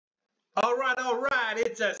All right.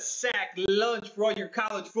 It's a sack lunch for all your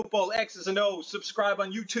college football X's and O's. Subscribe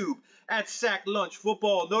on YouTube at Sack Lunch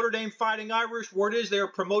Football. Notre Dame Fighting Irish. Word is they are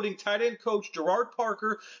promoting tight end coach Gerard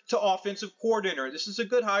Parker to offensive coordinator. This is a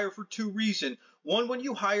good hire for two reasons. One, when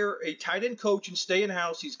you hire a tight end coach and stay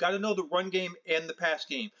in-house, he's got to know the run game and the pass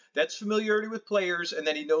game. That's familiarity with players, and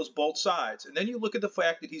then he knows both sides. And then you look at the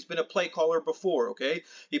fact that he's been a play caller before, okay?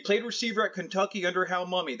 He played receiver at Kentucky under Hal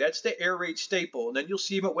Mumme. That's the air raid staple. And then you'll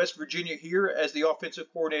see him at West Virginia here as the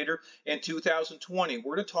offensive coordinator in 2020.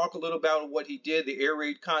 We're going to talk a little about what he did, the air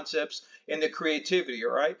raid concepts, and the creativity,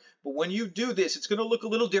 all right? But when you do this, it's going to look a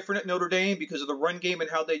little different at Notre Dame because of the run game and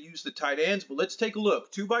how they use the tight ends. But let's take a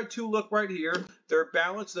look. 2x2 look right here. They're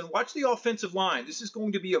balanced. Then watch the offensive line. This is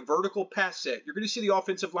going to be a vertical pass set. You're going to see the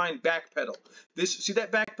offensive line backpedal. See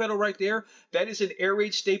that backpedal right there? That is an air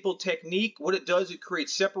raid staple technique. What it does, it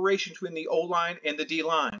creates separation between the O-line and the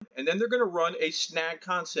D-line. And then they're going to run a snag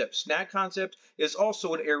concept. Snag concept is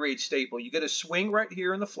also an air raid staple. You get a swing right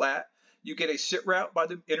here in the flat. You get a sit route by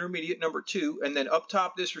the intermediate number 2, and then up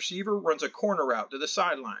top this receiver runs a corner route to the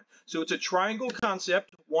sideline. So it's a triangle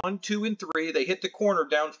concept, 1, 2, and 3. They hit the corner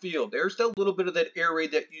downfield. There's a little bit of that air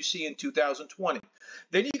raid that you see in 2020.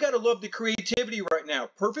 Then you got to love the creativity right now.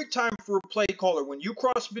 Perfect time for a play caller. When you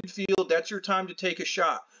cross midfield, that's your time to take a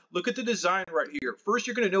shot. Look at the design right here. First,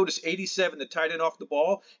 you're going to notice 87, the tight end off the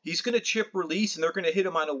ball. He's going to chip release, and they're going to hit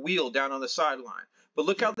him on a wheel down on the sideline. But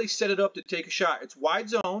look how they set it up to take a shot. It's wide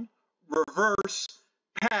zone, reverse,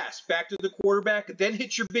 pass back to the quarterback, then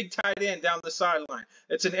hit your big tight end down the sideline.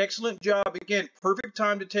 It's an excellent job. Again, perfect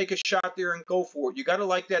time to take a shot there and go for it. You got to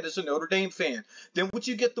like that as a Notre Dame fan. Then once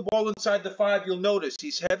you get the ball inside the 5, you'll notice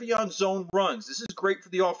he's heavy on zone runs. This is great for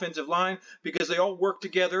the offensive line because they all work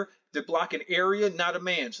together to block an area, not a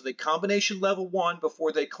man. So they combination level 1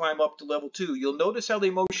 before they climb up to level 2. You'll notice how they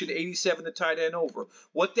motioned 87, the tight end, over.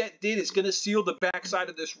 What that did is going to seal the backside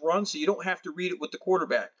of this run so you don't have to read it with the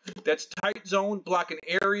quarterback. That's tight zone, block an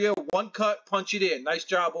area, one cut, punch it in. Nice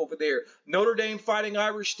job over there. Notre Dame Fighting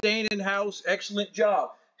Irish staying in-house. Excellent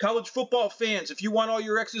job. College football fans, if you want all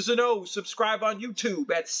your X's and O's, subscribe on YouTube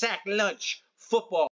at Sack Lunch Football.